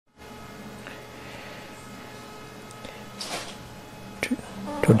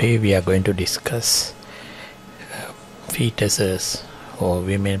Today we are going to discuss fetuses or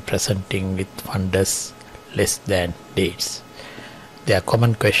women presenting with fundus less than dates. Their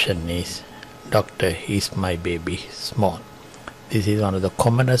common question is, "Doctor, is my baby small?" This is one of the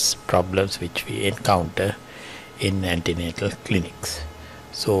commonest problems which we encounter in antenatal clinics.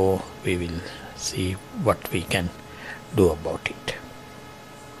 So we will see what we can do about it.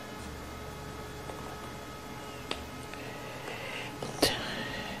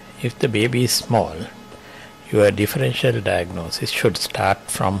 If the baby is small, your differential diagnosis should start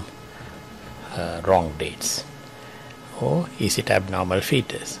from wrong dates. Or is it abnormal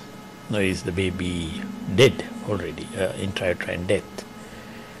fetus? No, is the baby dead already, intrauterine death?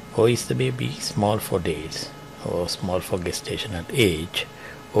 Or is the baby small for days, or small for gestational age?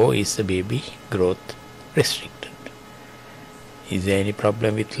 Or is the baby growth restricted? Is there any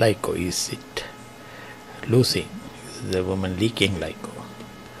problem with lico? Is it losing? Is the woman leaking lico?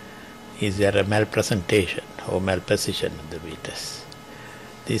 Is there a malpresentation or malposition of the fetus?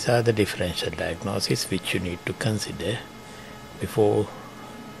 These are the differential diagnoses which you need to consider before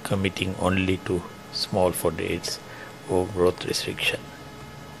committing only to small for dates or growth restriction.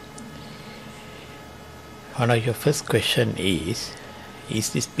 One of your first question is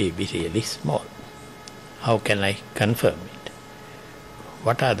this baby really small? How can I confirm it?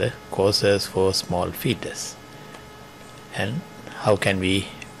 What are the causes for small fetus? And how can we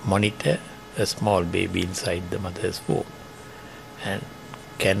monitor a small baby inside the mother's womb? And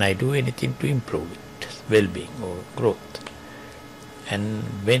can I do anything to improve its well-being or growth? And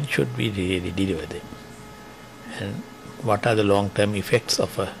when should we really deliver them? And what are the long-term effects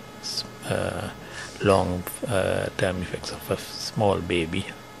of a long-term effects of a small baby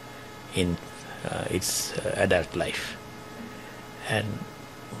in its adult life? And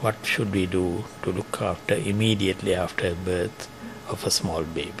what should we do to look after immediately after birth of a small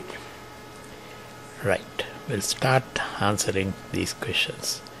baby? Right, we'll start answering these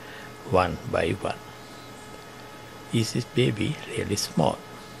questions one by one. Is this baby really small?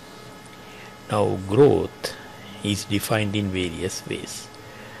 Now, growth is defined in various ways.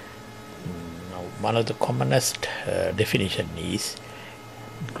 Now, one of the commonest definition is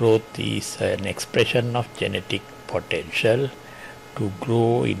growth is an expression of genetic potential to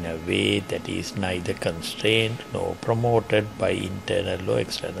grow in a way that is neither constrained nor promoted by internal or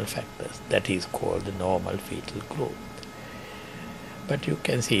external factors. That is called the normal fetal growth. But you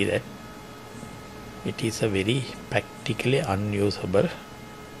can see that it is a very practically unusable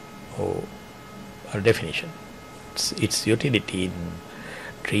definition. Its utility in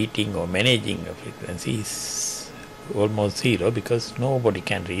treating or managing a pregnancy is almost zero, because nobody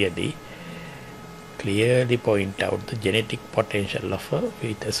can really clearly point out the genetic potential of a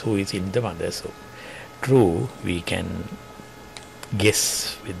fetus who is in the mother's womb. True, we can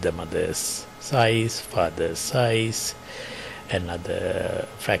guess with the mother's size, father's size, and other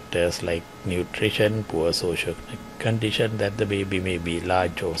factors like nutrition, poor social condition, that the baby may be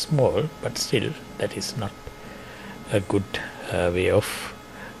large or small, but still that is not a good way of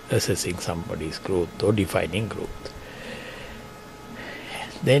assessing somebody's growth or defining growth.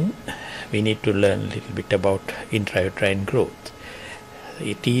 Then we need to learn a little bit about intrauterine growth.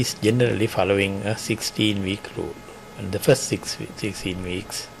 It is generally following a 16-week rule. In the first 16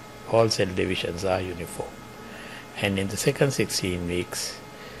 weeks, all cell divisions are uniform. And in the second 16 weeks,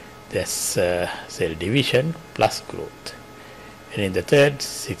 there's cell division plus growth. And in the third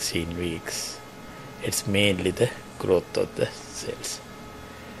 16 weeks, it's mainly the growth of the cells.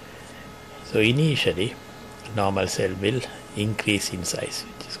 So initially, normal cell will increase in size,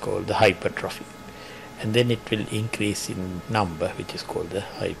 which is called the hypertrophy, and then it will increase in number, which is called the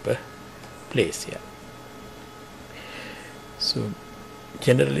hyperplasia. So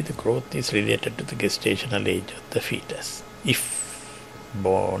generally the growth is related to the gestational age of the fetus. If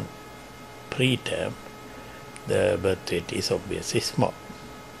born preterm, the birth weight is obviously small,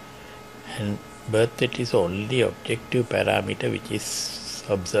 and birth weight is only objective parameter which is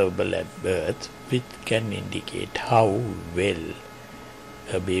observable at birth, which can indicate how well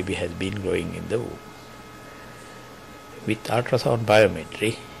a baby has been growing in the womb. With ultrasound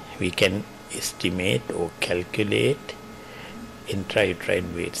biometry, we can estimate or calculate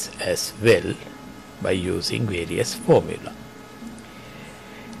intrauterine weights as well by using various formula.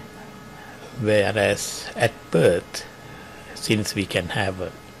 Whereas at birth, since we can have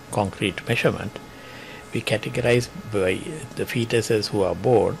a concrete measurement, we categorize by the fetuses who are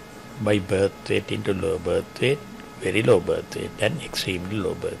born by birth weight into low birth weight, very low birth weight, and extremely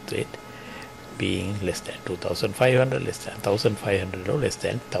low birth weight, being less than 2,500, less than 1,500, or less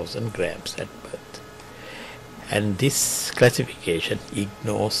than 1,000 grams at birth. And this classification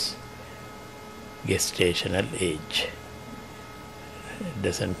ignores gestational age. It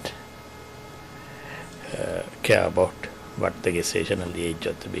doesn't care about what the gestational age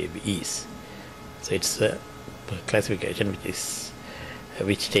of the baby is. So it's a classification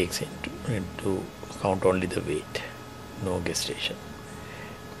which takes into account only the weight, no gestation.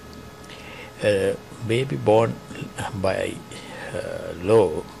 Baby born by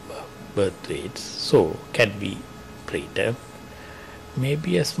low birth weights, so can be preterm,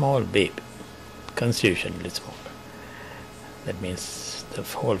 maybe a small baby, constitutionally small. That means the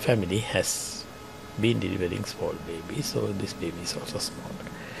whole family has been delivering small babies, so this baby is also small.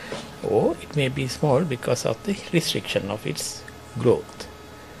 Or it may be small because of the restriction of its growth.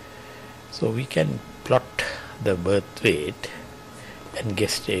 So we can plot the birth weight and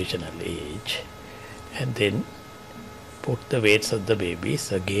gestational age and then put the weights of the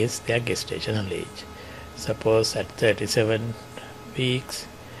babies against their gestational age. Suppose at 37 weeks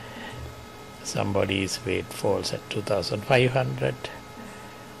somebody's weight falls at 2500,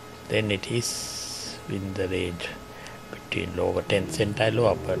 then it is in the range between lower 10th centile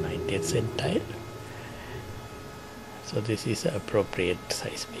or upper 90th centile. So this is an appropriate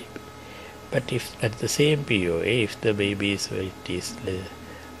size baby. But if at the same POA, if the baby's weight is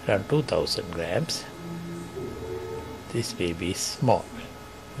around 2000 grams, this baby is small,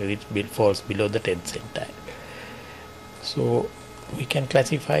 it falls below the 10th centile. So we can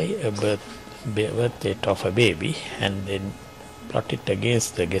classify a birth weight of a baby and then plot it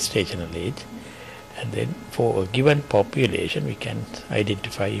against the gestational age, and then for a given population we can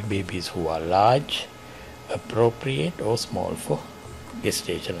identify babies who are large, appropriate or small for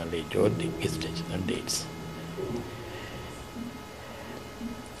gestational age or the gestational dates.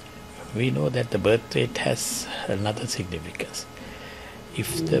 We know that the birth weight has another significance.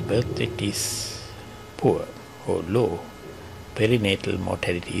 If the birth weight is poor or low, perinatal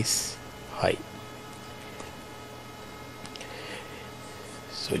mortality is high.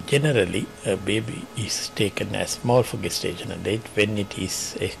 So generally a baby is taken as small for gestational age when it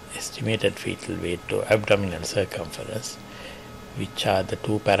is estimated fetal weight or abdominal circumference, which are the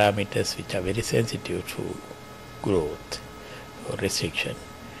two parameters which are very sensitive to growth or restriction,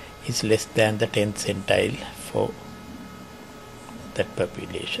 is less than the 10th centile for that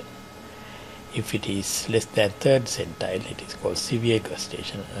population. If it is less than 3rd centile, it is called severe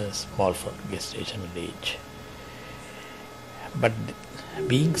gestation, small for gestational age. But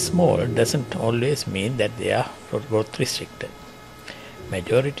being small doesn't always mean that they are growth restricted.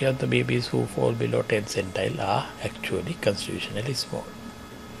 Majority of the babies who fall below 10th centile are actually constitutionally small.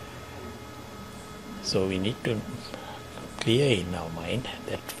 So we need to clear in our mind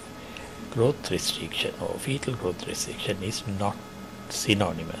that growth restriction or fetal growth restriction is not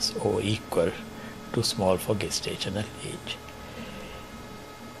synonymous or equal to small for gestational age.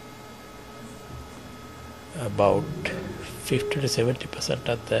 About 50 to 70%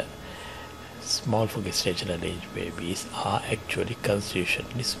 of the small for gestational age babies are actually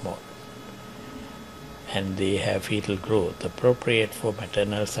constitutionally small, and they have fetal growth appropriate for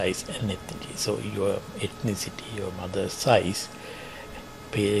maternal size and ethnicity. So your ethnicity, your mother's size,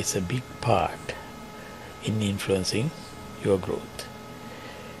 plays a big part in influencing your growth.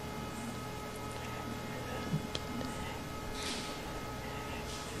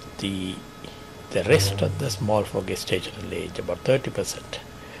 The rest of the small for gestational age, about 30%,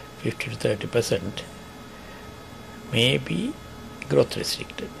 50 to 30%, may be growth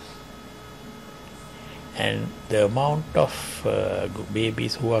restricted. And the amount of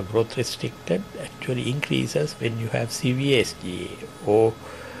babies who are growth restricted actually increases when you have severe SGA or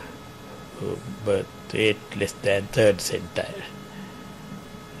birth weight less than 3rd centile.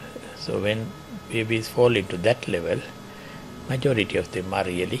 So when babies fall into that level, majority of them are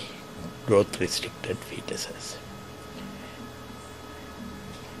really growth restricted fetuses.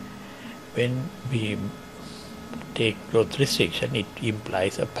 When we take growth restriction, it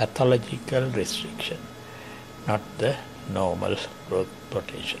implies a pathological restriction, not the normal growth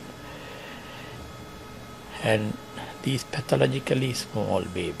potential. And these pathologically small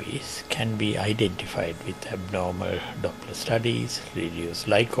babies can be identified with abnormal Doppler studies, reduced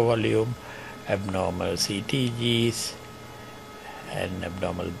glycovolume, abnormal CTGs, and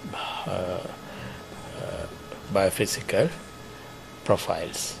abnormal biophysical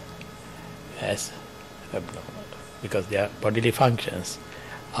profiles as abnormal because their bodily functions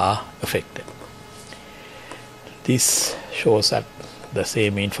are affected. This shows up the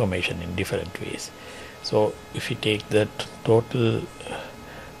same information in different ways. So if you take the total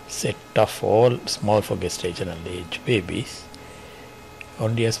set of all small for gestational age babies,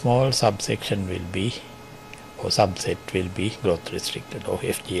 only a small subsection will be or subset will be growth restricted or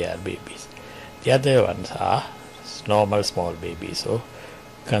FGR babies. The other ones are normal small babies, or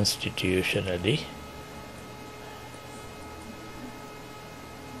constitutionally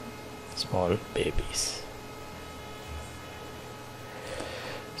small babies.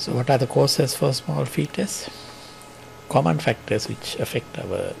 So what are the causes for small fetus? Common factors which affect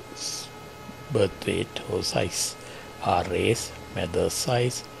our birth weight or size are race, mother's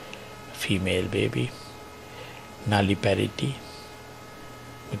size, female baby, nulliparity,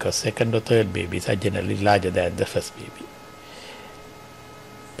 because second or third babies are generally larger than the first baby.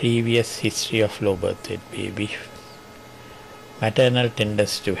 Previous history of low birth weight baby, maternal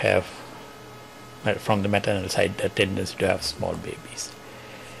tendency to have, from the maternal side, a tendency to have small babies.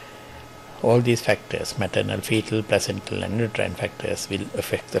 All these factors, maternal, fetal, placental and uterine factors, will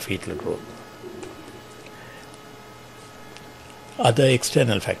affect the fetal growth. Other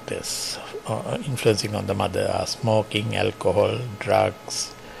external factors influencing on the mother are smoking, alcohol,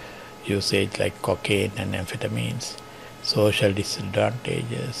 drugs, usage like cocaine and amphetamines, social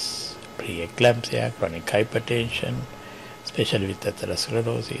disadvantages, preeclampsia, chronic hypertension, especially with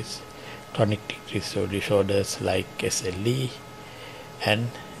atherosclerosis, chronic tissue disorders like SLE, and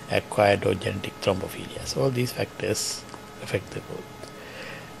acquired or genetic thrombophilia. So all these factors affect the growth.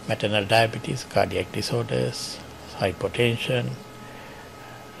 Maternal diabetes, cardiac disorders, hypertension,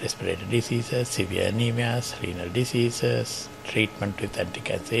 respiratory diseases, severe anemias, renal diseases, treatment with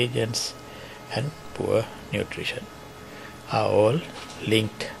anti-cancer agents, and poor nutrition are all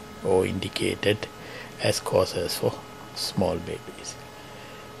linked or indicated as causes for small babies.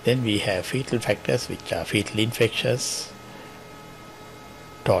 Then we have fetal factors, which are fetal infections,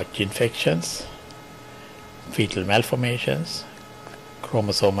 torch infections, fetal malformations,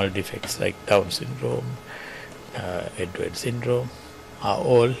 chromosomal defects like Down syndrome, Edwards syndrome, are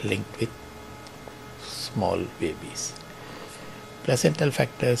all linked with small babies. Placental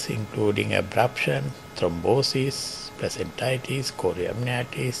factors including abruption, thrombosis, placentitis,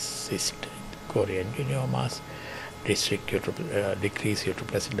 chorioamnitis, cyst, chorioangiomas, decreased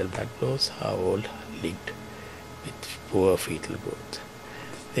uteroplacental blood flows are all linked with poor fetal growth.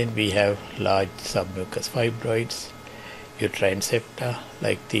 Then we have large submucous fibroids, uterine septa,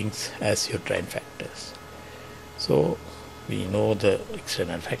 like things as uterine factors. So we know the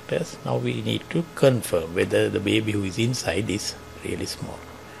external factors. Now we need to confirm whether the baby who is inside is really small.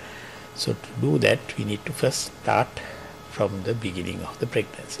 So to do that, we need to first start from the beginning of the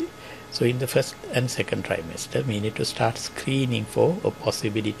pregnancy. So in the first and second trimester, we need to start screening for a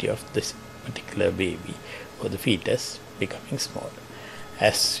possibility of this particular baby or the fetus becoming small.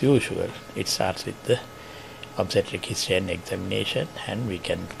 As usual, it starts with the obstetric history and examination, and we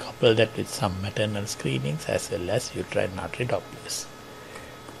can couple that with some maternal screenings as well as uterine artery Dopplers.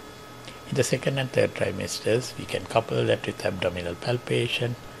 In the second and third trimesters, we can couple that with abdominal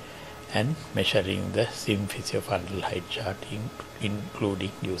palpation and measuring the symphysiofundal height chart,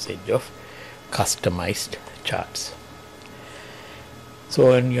 including usage of customized charts.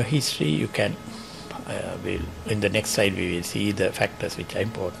 So in your history, you can in the next slide we will see the factors which are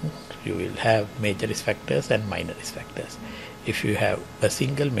important. You will have major risk factors and minor risk factors. If you have a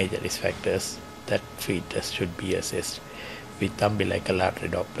single major risk factors, that fetus should be assessed with umbilical artery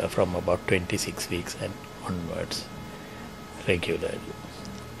Doppler from about 26 weeks and onwards regularly.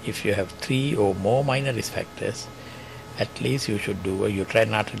 If you have 3 or more minor risk factors, at least you should do a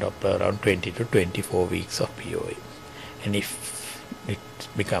uterine artery Doppler around 20 to 24 weeks of POA. And if it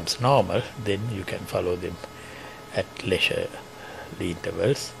becomes normal, then you can follow them at leisurely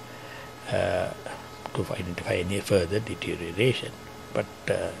intervals to identify any further deterioration. But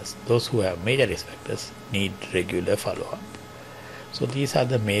those who have major risk factors need regular follow-up. So these are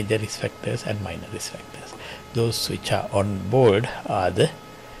the major risk factors and minor risk factors. Those which are on board are the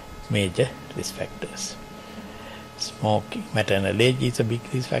major risk factors. Smoking, maternal age is a big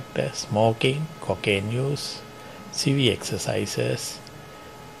risk factor. Smoking, cocaine use, severe exercises,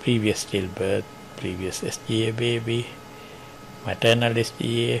 previous stillbirth, previous SGA baby, maternal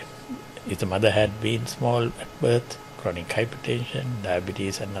SGA, if the mother had been small at birth, chronic hypertension,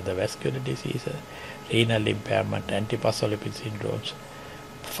 diabetes and other vascular diseases, renal impairment, antiphospholipid syndromes,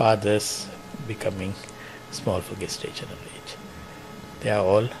 fathers becoming small for gestational age. They are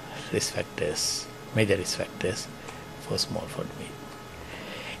all risk factors, major risk factors for small for baby.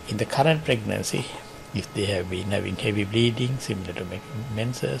 In the current pregnancy, if they have been having heavy bleeding similar to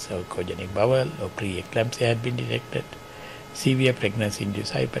menses or chorionic bowel or preeclampsia had been detected, severe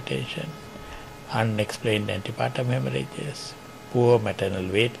pregnancy-induced hypertension, unexplained antepartum hemorrhages, poor maternal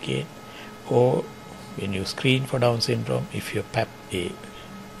weight gain, or when you screen for Down syndrome, if your PAP A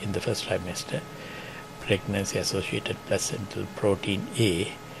in the first trimester pregnancy associated placental protein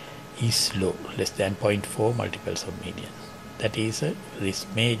A is low, less than 0.4 multiples of median. That is a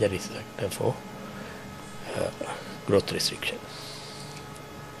major risk factor for growth restriction.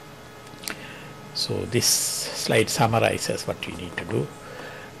 So this slide summarizes what you need to do.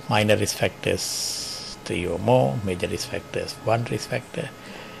 Minor risk factors 3 or more, major risk factors 1 risk factor.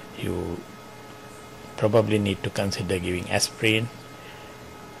 You probably need to consider giving aspirin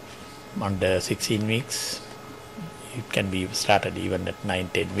under 16 weeks. It can be started even at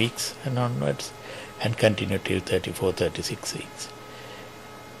 9-10 weeks and onwards, and continue till 34-36 weeks.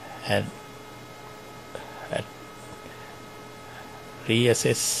 And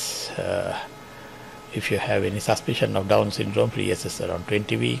reassess if you have any suspicion of Down syndrome, reassess around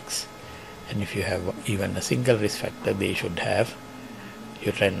 20 weeks. And if you have even a single risk factor, they should have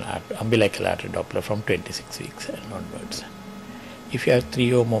uterine umbilical artery Doppler from 26 weeks and onwards. If you have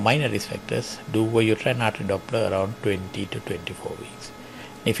 3 or more minor risk factors, do a uterine artery Doppler around 20 to 24 weeks.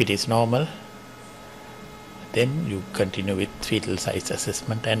 If it is normal, then you continue with fetal size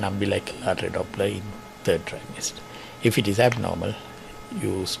assessment and umbilical artery Doppler in 3rd trimester. If it is abnormal,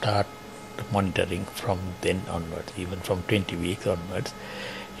 you start monitoring from then onwards. Even from 20 weeks onwards,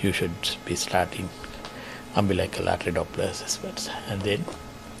 you should be starting umbilical artery Doppler assessments. And then,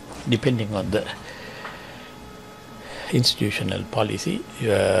 depending on the institutional policy,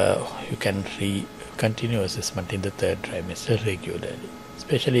 you can continue assessment in the 3rd trimester regularly,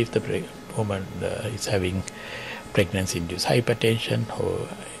 especially if the woman is having pregnancy-induced hypertension or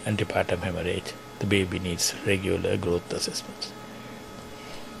antepartum hemorrhage. The baby needs regular growth assessments.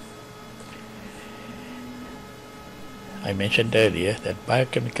 I mentioned earlier that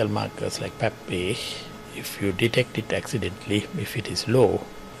biochemical markers like PAP-A, if you detect it accidentally, if it is low,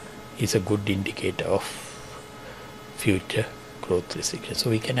 is a good indicator of future growth restriction.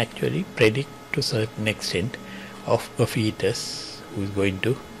 So we can actually predict to a certain extent of a fetus who is going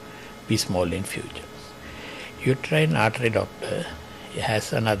to be small in future. Uterine artery Doppler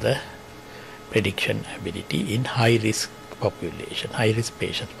has another prediction ability in high risk population, high risk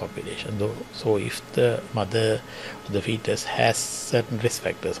patient population. So if the mother or the fetus has certain risk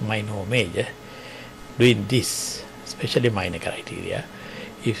factors, minor or major, doing this, especially minor criteria,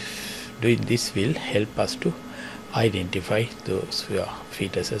 if doing this will help us to identify those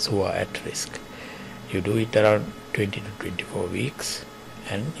fetuses who are at risk. You do it around 20 to 24 weeks,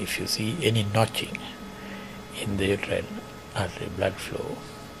 and if you see any notching in the uterine artery blood flow,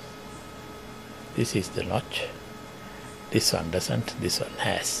 this is the notch, this one doesn't, this one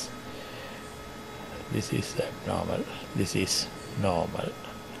has. This is abnormal, this is normal,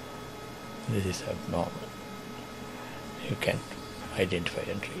 this is abnormal. You can identify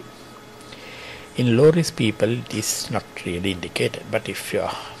and treat. In low risk people, it is not really indicated, but if you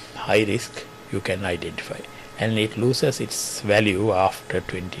are high risk, you can identify. And it loses its value after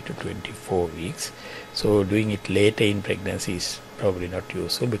 20 to 24 weeks. So doing it later in pregnancy is probably not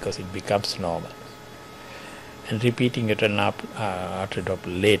useful because it becomes normal. And repeating uterine artery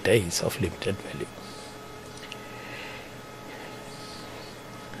Doppler later is of limited value.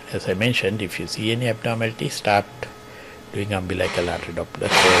 As I mentioned, if you see any abnormality, start doing umbilical artery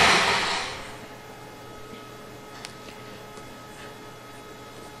Doppler early.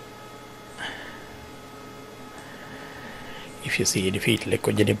 If you see any fetal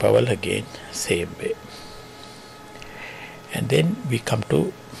echogenic bowel, again same way. And then we come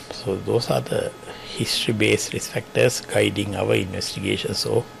to, so those are the history based risk factors guiding our investigations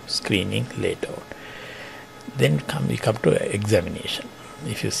or screening later on. Then we come to examination.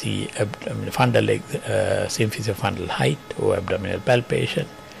 If you see fundal symphysis fundal height or abdominal palpation,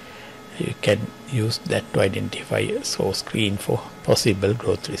 you can use that to identify or screen for possible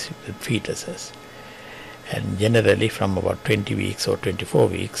growth restricted fetuses. And generally from about 20 weeks or 24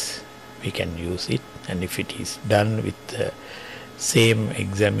 weeks we can use it, and if it is done with the same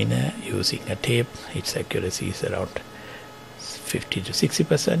examiner using a tape, its accuracy is around 50 to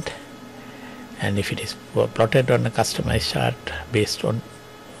 60%, and if it is plotted on a customized chart based on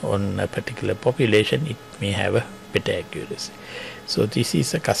a particular population, it may have a better accuracy. So this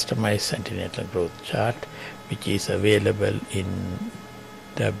is a customized antenatal growth chart which is available in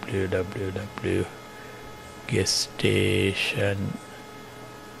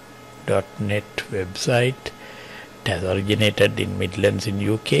www.gestation.net website. It has originated in Midlands in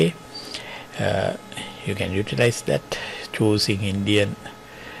UK. You can utilize that, choosing Indian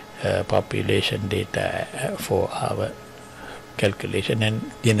population data for our calculation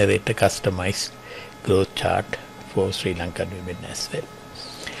and generate a customized growth chart for Sri Lankan women as well.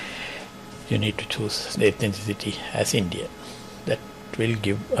 You need to choose the ethnicity as Indian. That will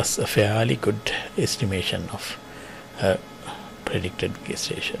give us a fairly good estimation of predicted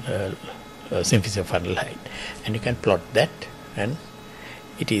gestation, symphysis fundal height, and you can plot that, and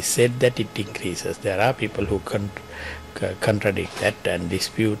it is said that it increases. There are people who contradict that and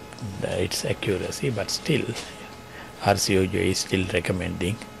dispute its accuracy, but still RCOJ is still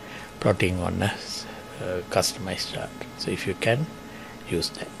recommending plotting on a customized chart. So if you can use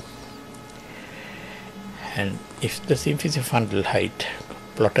that, and if the symphysis fundal height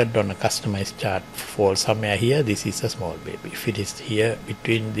plotted on a customized chart falls somewhere here, this is a small baby. If it is here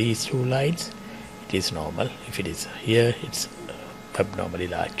between these two lines, it is normal. If it is here, it's abnormally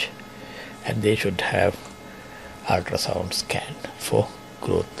large, and they should have ultrasound scan for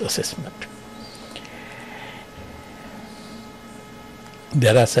growth assessment.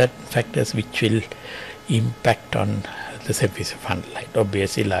 There are certain factors which will impact on the symphysis fundal height.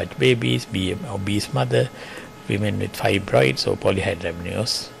 Obviously, large babies, obese mother, women with fibroids or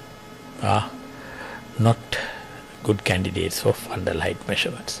polyhydramnios are not good candidates for fundal height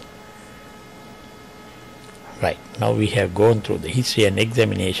measurements. Right, now we have gone through the history and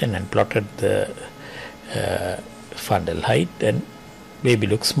examination and plotted the fundal height, and baby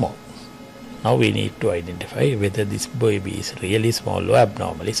looks small. Now we need to identify whether this baby is really small or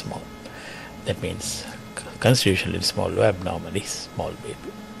abnormally small. That means constitutionally small or abnormally small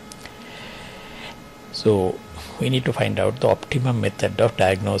baby. So we need to find out the optimum method of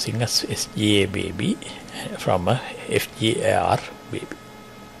diagnosing a SGA baby from a FGAR baby.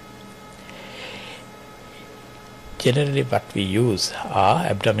 Generally what we use are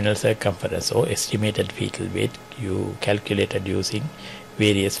abdominal circumference or estimated fetal weight, you calculated using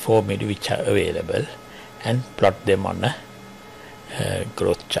various formulae which are available, and plot them on a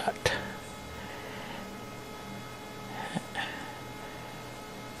growth chart.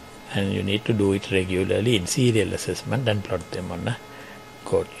 And you need to do it regularly in serial assessment and plot them on a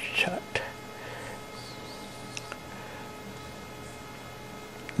growth chart.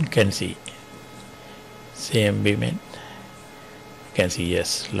 You can see same women. You can see,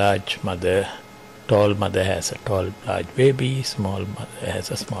 yes, large mother, tall mother has a tall large baby, small mother has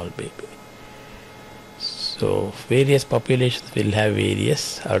a small baby. So various populations will have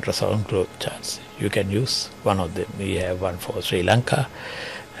various ultrasound growth charts. You can use one of them. We have one for Sri Lanka,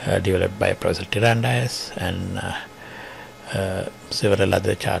 developed by Professor Tirandias, and several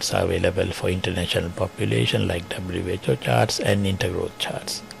other charts are available for international population like WHO charts and intergrowth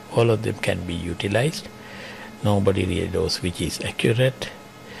charts. All of them can be utilized. Nobody really knows which is accurate.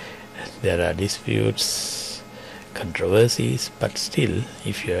 There are disputes, controversies, but still,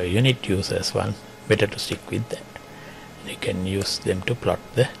 if you are unit users one, better to stick with that. You can use them to plot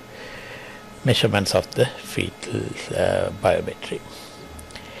the measurements of the fetal biometry.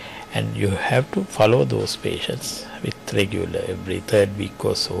 And you have to follow those patients with regular, every third week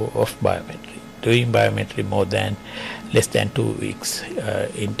or so, of biometry. Doing biometry more than less than 2 weeks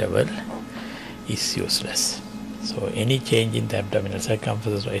interval is useless. So any change in the abdominal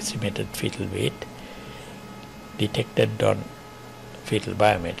circumference or estimated fetal weight detected on fetal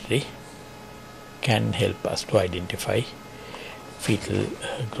biometry can help us to identify fetal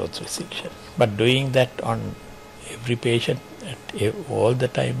growth restriction. But doing that on every patient at all the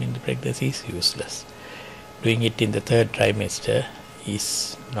time in the pregnancy is useless. Doing it in the third trimester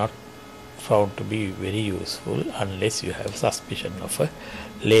is not found to be very useful unless you have suspicion of a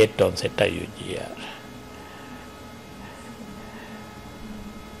late onset IUGR.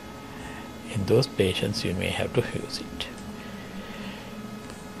 In those patients you may have to use it.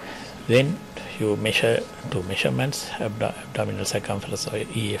 Then you measure two measurements, abdominal circumference or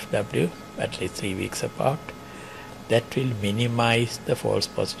EFW, at least 3 weeks apart. That will minimize the false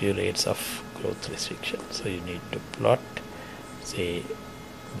positive rates of growth restriction. So you need to plot, say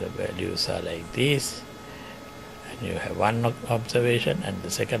the values are like this, and you have one observation and the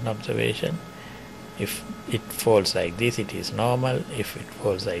second observation. If it falls like this, it is normal. If it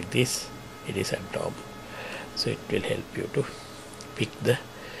falls like this, it is abnormal. So it will help you to pick the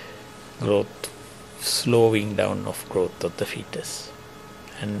growth, slowing down of growth of the fetus.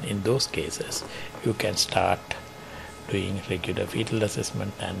 And in those cases, you can start doing regular fetal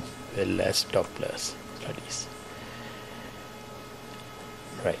assessment and well as Doppler studies.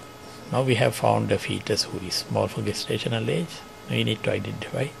 Right. Now we have found a fetus who is small for gestational age. We need to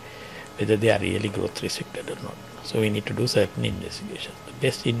identify whether they are really growth restricted or not. So we need to do certain investigations. The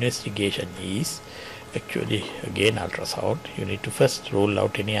best investigation is actually again ultrasound. You need to first rule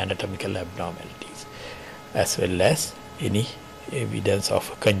out any anatomical abnormalities as well as any evidence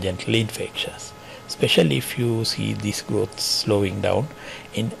of congenital infections, especially if you see this growth slowing down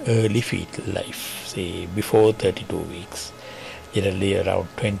in early fetal life, say before 32 weeks. generally around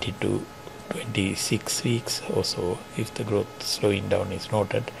 20 to 26 weeks or so. If the growth slowing down is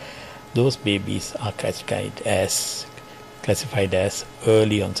noted, those babies are classified as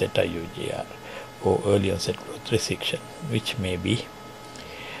early onset IUGR or early onset growth restriction, which may be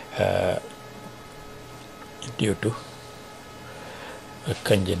due to a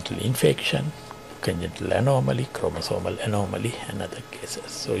congenital infection, congenital anomaly, chromosomal anomaly, and other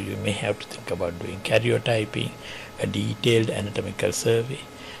cases. So you may have to think about doing karyotyping, a detailed anatomical survey,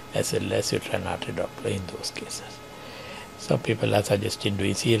 as well as uterine artery Doppler in those cases. Some people are suggesting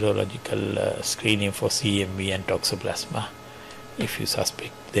doing serological screening for CMV and toxoplasma if you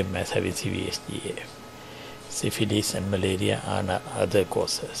suspect them as having severe SGA. Syphilis and malaria are other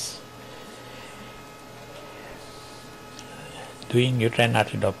causes. Doing uterine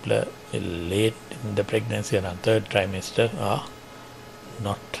artery Doppler late in the pregnancy around third trimester are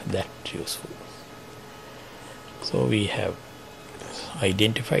not that useful. So we have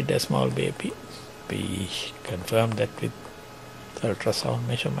identified a small baby. We confirmed that with ultrasound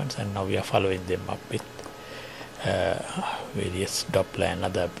measurements, and now we are following them up with various Doppler and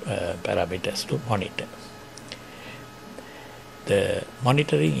other parameters to monitor. The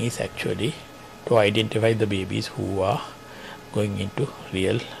monitoring is actually to identify the babies who are going into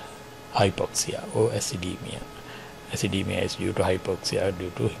real hypoxia or acidemia. Acidemia is due to hypoxia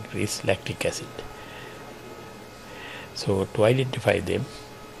due to increased lactic acid. So to identify them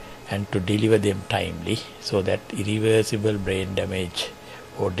and to deliver them timely so that irreversible brain damage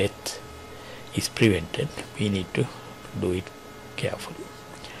or death is prevented, we need to do it carefully.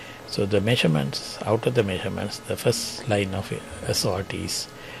 So the measurements, out of the measurements, the first line of assault is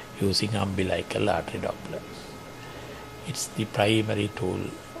using umbilical artery Doppler. It's the primary tool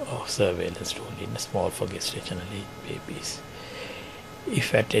of surveillance tool in small for gestational age babies.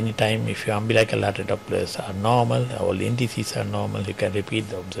 If at any time, if your umbilical artery Dopplers are normal, all indices are normal, you can repeat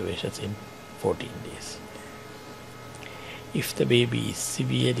the observations in 14 days. If the baby is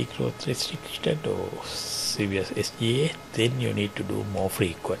severely growth restricted or severe SGA, then you need to do more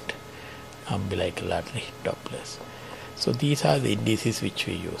frequent umbilical artery Dopplers. So these are the indices which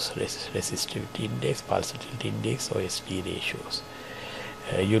we use: resistivity index, pulsatility index, OSD ratios.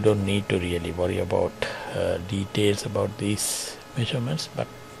 You don't need to really worry about details about these measurements, but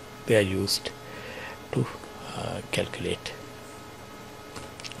they are used to calculate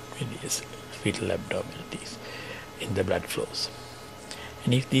various fetal abnormalities in the blood flows.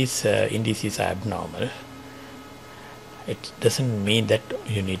 And if these indices are abnormal, it doesn't mean that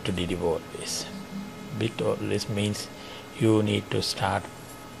you need to deliver always. It always means you need to start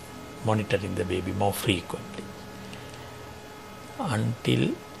monitoring the baby more frequently until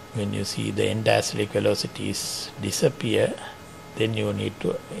when you see the end diastolic velocities disappear, then you need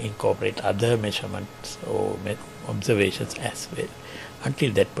to incorporate other measurements or observations as well.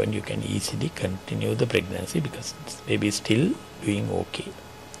 Until that point, you can easily continue the pregnancy because the baby is still doing okay.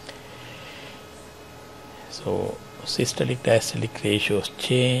 So systolic diastolic ratios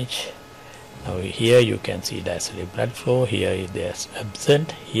change. Now here you can see diastolic blood flow. Here they are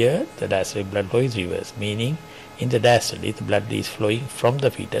absent. Here the diastolic blood flow is reversed, meaning in the diastole the blood is flowing from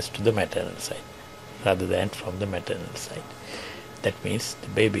the fetus to the maternal side rather than from the maternal side. That means the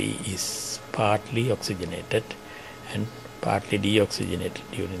baby is partly oxygenated and partly deoxygenated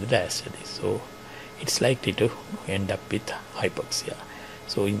during the diastole. So it's likely to end up with hypoxia.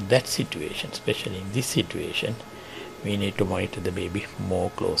 So in that situation, especially in this situation, we need to monitor the baby more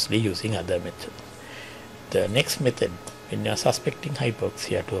closely using other methods. The next method, when you are suspecting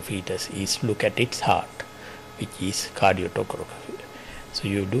hypoxia to a fetus, is look at its heart, which is cardiotocography. So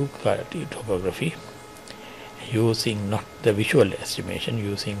you do cardiotocography using not the visual estimation,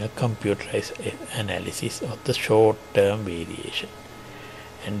 using a computerized analysis of the short-term variation.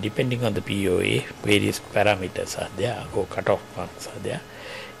 And depending on the POA, various parameters are there or cutoff marks are there.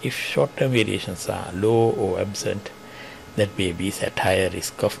 If short-term variations are low or absent, that baby is at higher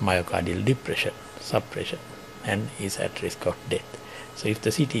risk of myocardial depression, suppression, and is at risk of death. So if the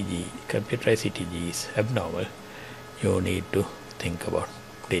CTG, computerized CTG is abnormal, you need to think about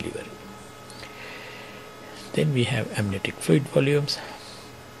delivery. Then we have amniotic fluid volumes.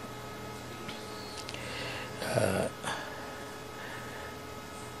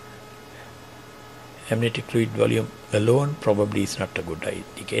 Amniotic fluid volume alone probably is not a good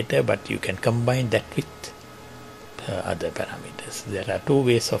indicator, but you can combine that with other parameters. There are two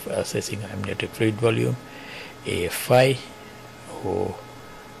ways of assessing amniotic fluid volume: AFI or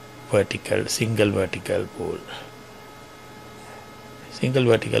single vertical pool. Single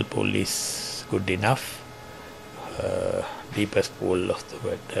vertical pool is good enough. Deepest pool of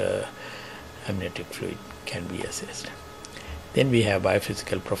the amniotic fluid can be assessed. Then we have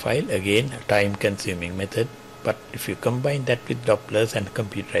biophysical profile, again a time consuming method, but if you combine that with Dopplers and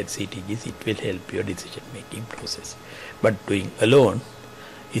computerized CTGs, it will help your decision making process. But doing alone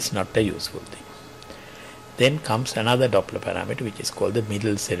is not a useful thing. Then comes another Doppler parameter, which is called the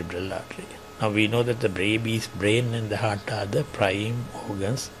middle cerebral artery. Now we know that the baby's brain and the heart are the prime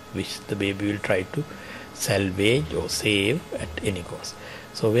organs which the baby will try to salvage or save at any cost.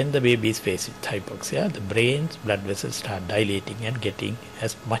 So when the baby is faced with hypoxia, the brain's blood vessels start dilating and getting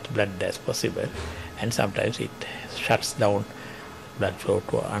as much blood as possible, and sometimes it shuts down blood flow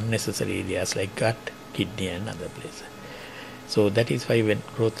to unnecessary areas like gut, kidney and other places. So that is why when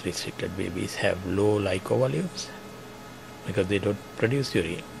growth restricted babies have low LICO volumes, because they don't produce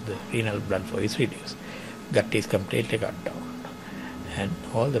urine, the renal blood flow is reduced, gut is completely cut down, and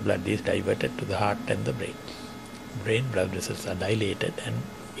all the blood is diverted to the heart and the brain. Brain blood vessels are dilated, and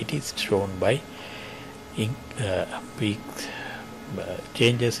it is shown by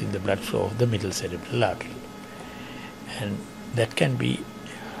changes in the blood flow of the middle cerebral artery, and that can be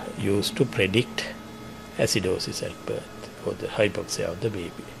used to predict acidosis at birth or the hypoxia of the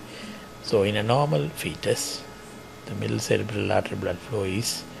baby. So in a normal fetus, the middle cerebral artery blood flow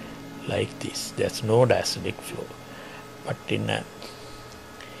is like this. There's no diastolic flow, but in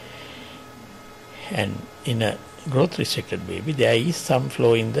a growth restricted baby, there is some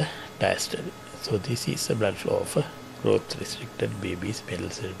flow in the diastole. So this is the blood flow of a growth restricted baby's middle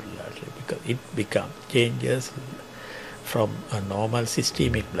cerebral artery, because it changes from a normal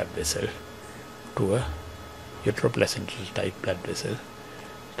systemic blood vessel to a uteroplacental type blood vessel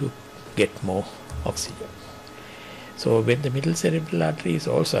to get more oxygen. So when the middle cerebral artery is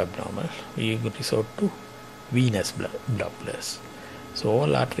also abnormal, we resort to venous Dopplers. So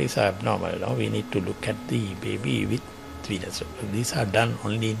all arteries are abnormal now. We need to look at the baby with venous Dopplers. These are done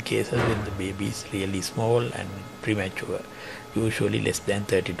only in cases when the baby is really small and premature, usually less than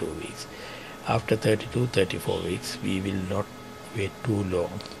 32 weeks. After 32-34 weeks, we will not wait too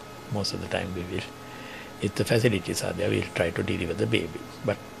long. Most of the time we will, if the facilities are there, we will try to deliver the baby.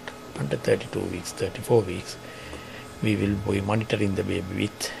 But under 32 weeks, 34 weeks, we will be monitoring the baby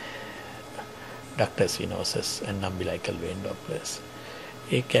with ductus venosus and umbilical vein Dopplers.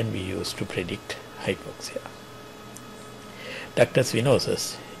 It can be used to predict hypoxia. Ductus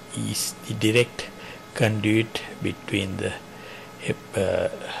venosus is the direct conduit between the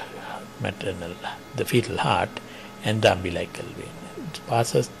fetal heart and the umbilical vein. It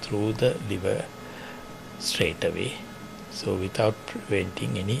passes through the liver straight away, so without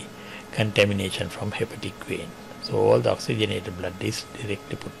preventing any contamination from hepatic vein. So all the oxygenated blood is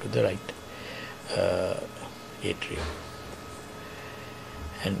directly put to the right atrium.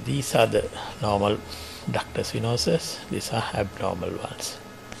 And these are the normal ductus venosus. These are abnormal ones.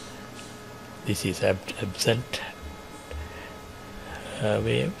 This is absent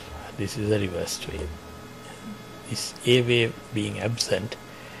wave. This is a reversed wave. This A wave being absent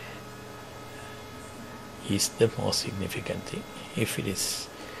is the most significant thing. If it is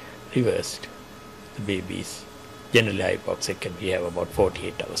reversed, the baby is generally hypoxic and we have about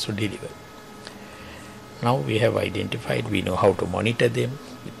 48 hours to deliver. Now we have identified, we know how to monitor them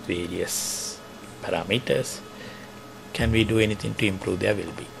with various parameters. Can we do anything to improve their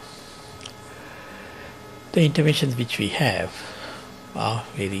well-being? The interventions which we have are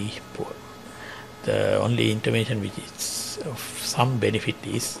very poor. The only intervention which is of some benefit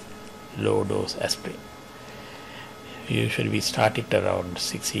is low dose aspirin. Usually we start it around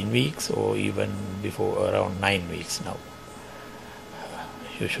 16 weeks or even before around 9 weeks now.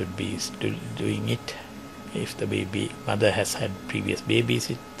 You should be still doing it if the mother has had previous babies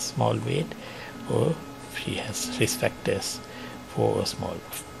with small weight, or she has risk factors for a small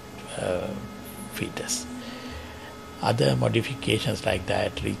fetus. Other modifications like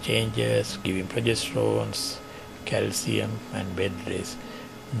dietary changes, giving progesterones, calcium and bed rest,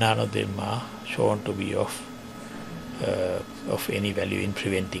 none of them are shown to be of any value in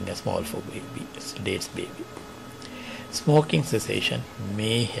preventing a small dates baby. Smoking cessation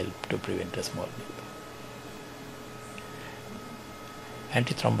may help to prevent a small baby.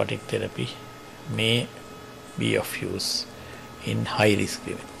 Antithrombotic therapy may be of use in high risk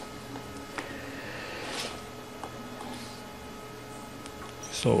women.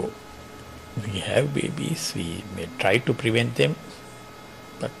 So we have babies, we may try to prevent them,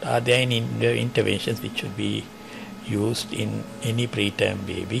 but are there any interventions which should be used in any preterm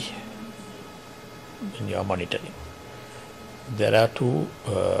baby when you are monitoring? There are two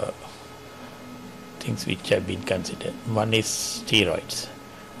things which have been considered. One is steroids.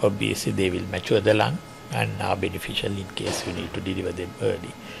 Obviously they will mature the lung and are beneficial in case you need to deliver them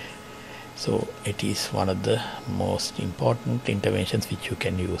early. So it is one of the most important interventions which you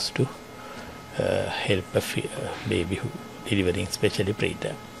can use to help a baby who delivering, especially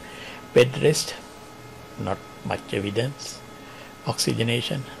preterm. Bed rest, not much evidence.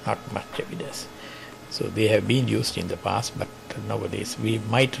 Oxygenation, not much evidence. So they have been used in the past, but nowadays we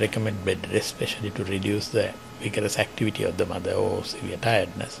might recommend bed rest, especially to reduce the vigorous activity of the mother or severe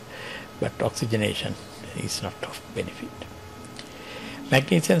tiredness. But oxygenation is not of benefit.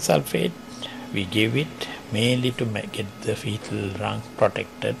 Magnesium sulfate, we give it mainly to get the fetal lung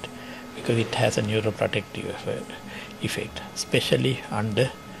protected, because it has a neuroprotective effect, especially under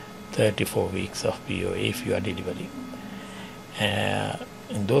 34 weeks of POA if you are delivering.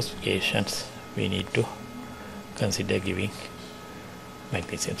 In those patients, we need to consider giving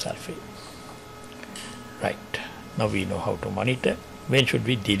magnesium sulfate. Right, now we know how to monitor. When should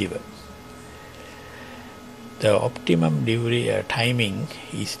we deliver? The optimum delivery timing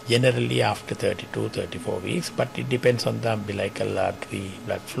is generally after 32-34 weeks, but it depends on the umbilical artery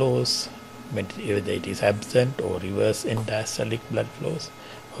blood flows, whether it is absent or reverse end-diastolic blood flows,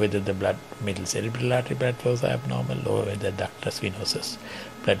 whether the middle cerebral artery blood flows are abnormal, or whether ductus venosus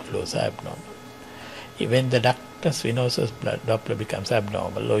blood flows are abnormal. When the ductus venosus blood Doppler becomes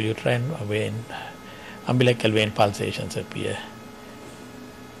abnormal, or uterine vein, umbilical vein pulsations appear,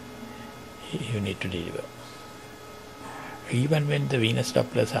 you need to deliver. Even when the venous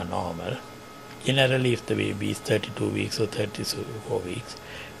Dopplers are normal, generally if the baby is 32 weeks or 34 weeks,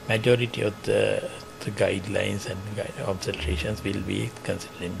 majority of the guidelines and obstetricians will be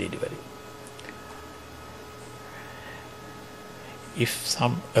considering delivery. If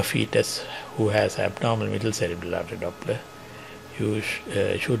a fetus who has abnormal middle cerebral artery Doppler, you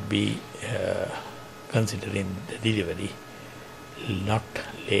should be considering the delivery not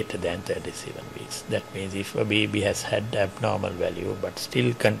later than 37 weeks. That means if a baby has had abnormal value but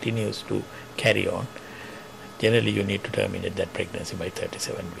still continues to carry on, generally you need to terminate that pregnancy by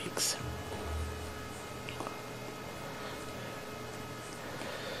 37 weeks.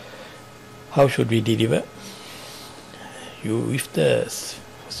 How should we deliver? If the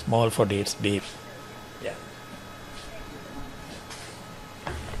small for dates baby,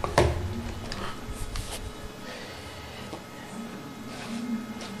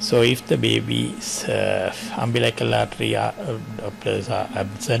 so if the baby's umbilical artery Dopplers are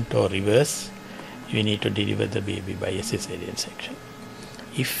absent or reverse, you need to deliver the baby by a cesarean section.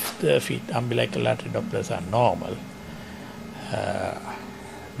 If the umbilical artery Dopplers are normal,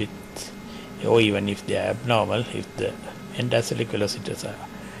 or even if they are abnormal, if the end-diastolic velocities are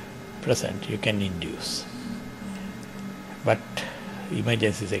present, you can induce. But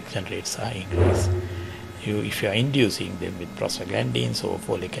emergency section rates are increased. If you are inducing them with prostaglandins or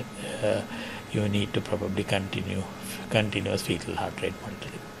folic, you need to probably continuous fetal heart rate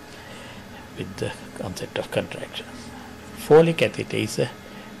monitoring with the concept of contraction. Folic catheter is a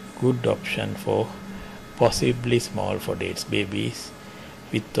good option for possibly small for dates babies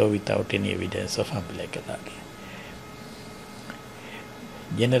with or without any evidence of umbilical artery.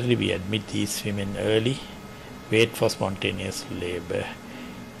 Generally, we admit these women early, wait for spontaneous labor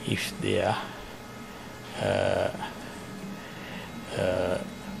if they are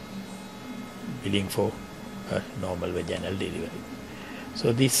willing for a normal vaginal delivery.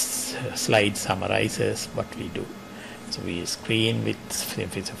 So this slide summarizes what we do. So we screen with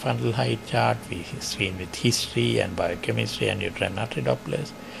fundal height chart, we screen with history and biochemistry and uterine artery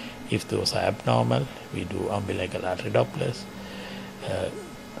Dopplers. If those are abnormal, we do umbilical artery Dopplers.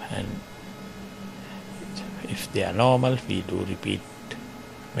 And if they are normal, we do repeat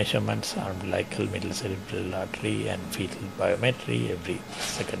measurements, umbilical, middle cerebral artery and fetal biometry every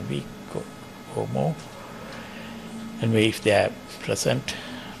second week or more. And if they are present,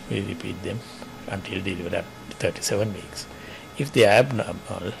 we repeat them until delivery at 37 weeks. If they are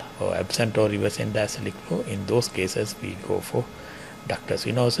abnormal or absent or reverse end-diastolic flow, in those cases we go for ductus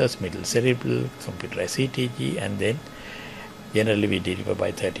venosus, middle cerebral, computerized CTG, and then generally we deliver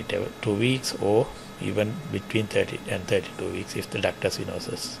by 32 weeks or even between 30 and 32 weeks if the ductus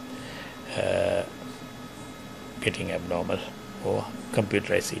venosus getting abnormal or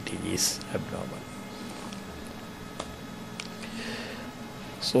computerized CTG is abnormal.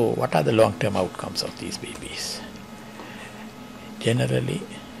 So what are the long-term outcomes of these babies? Generally,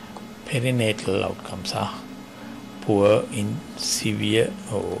 perinatal outcomes are poor in severe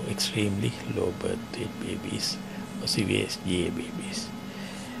or extremely low birth weight babies or severe SGA babies.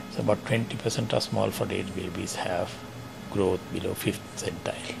 So about 20% of small for age babies have growth below 5th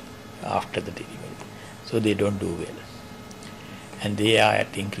centile after the delivery. So they don't do well. And they are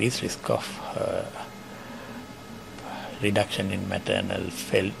at increased risk of reduction in maternal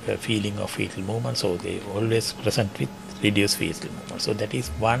feeling of fetal movement, so they always present with reduced fetal movement. So that is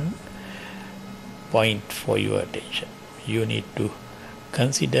one point for your attention. You need to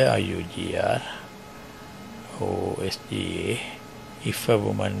consider IUGR or SGA if a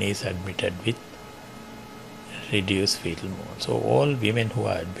woman is admitted with reduced fetal movement. So all women who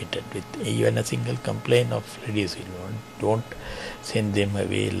are admitted with even a single complaint of reduced fetal movement, don't send them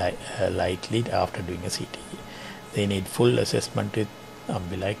away lightly after doing a CTG. They need full assessment with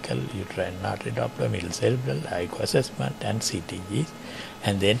umbilical, uterine artery Doppler, middle cerebral, IGO assessment and CTGs,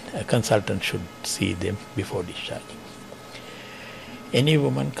 and then a consultant should see them before discharging. Any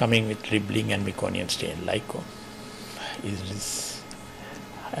woman coming with dribbling and meconium stain lico is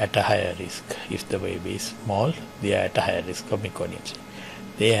at a higher risk. If the baby is small, they are at a higher risk of meconium stain.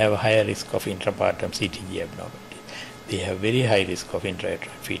 They have a higher risk of intrapartum CTG abnormality. They have very high risk of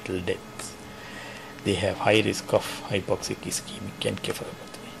intrafetal deaths. They have high risk of hypoxic ischemic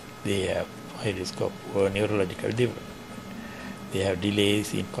encephalopathy. They have high risk of poor neurological development. They have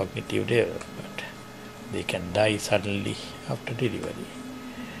delays in cognitive development. They can die suddenly after delivery.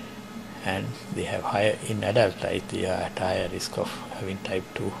 And they have higher, in adult life, they are at higher risk of having type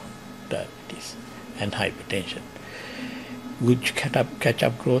 2 diabetes and hypertension. Good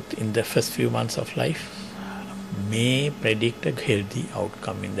catch-up growth in the first few months of life may predict a healthy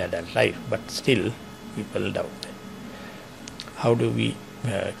outcome in the adult life, but still people doubt that. How do we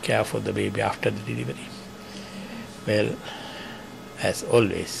care for the baby after the delivery? Well, as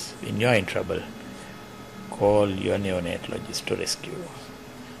always, when you are in trouble, call your neonatologist to rescue.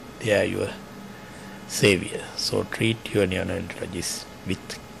 They are your savior. So treat your neonatologist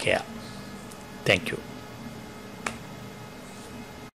with care. Thank you.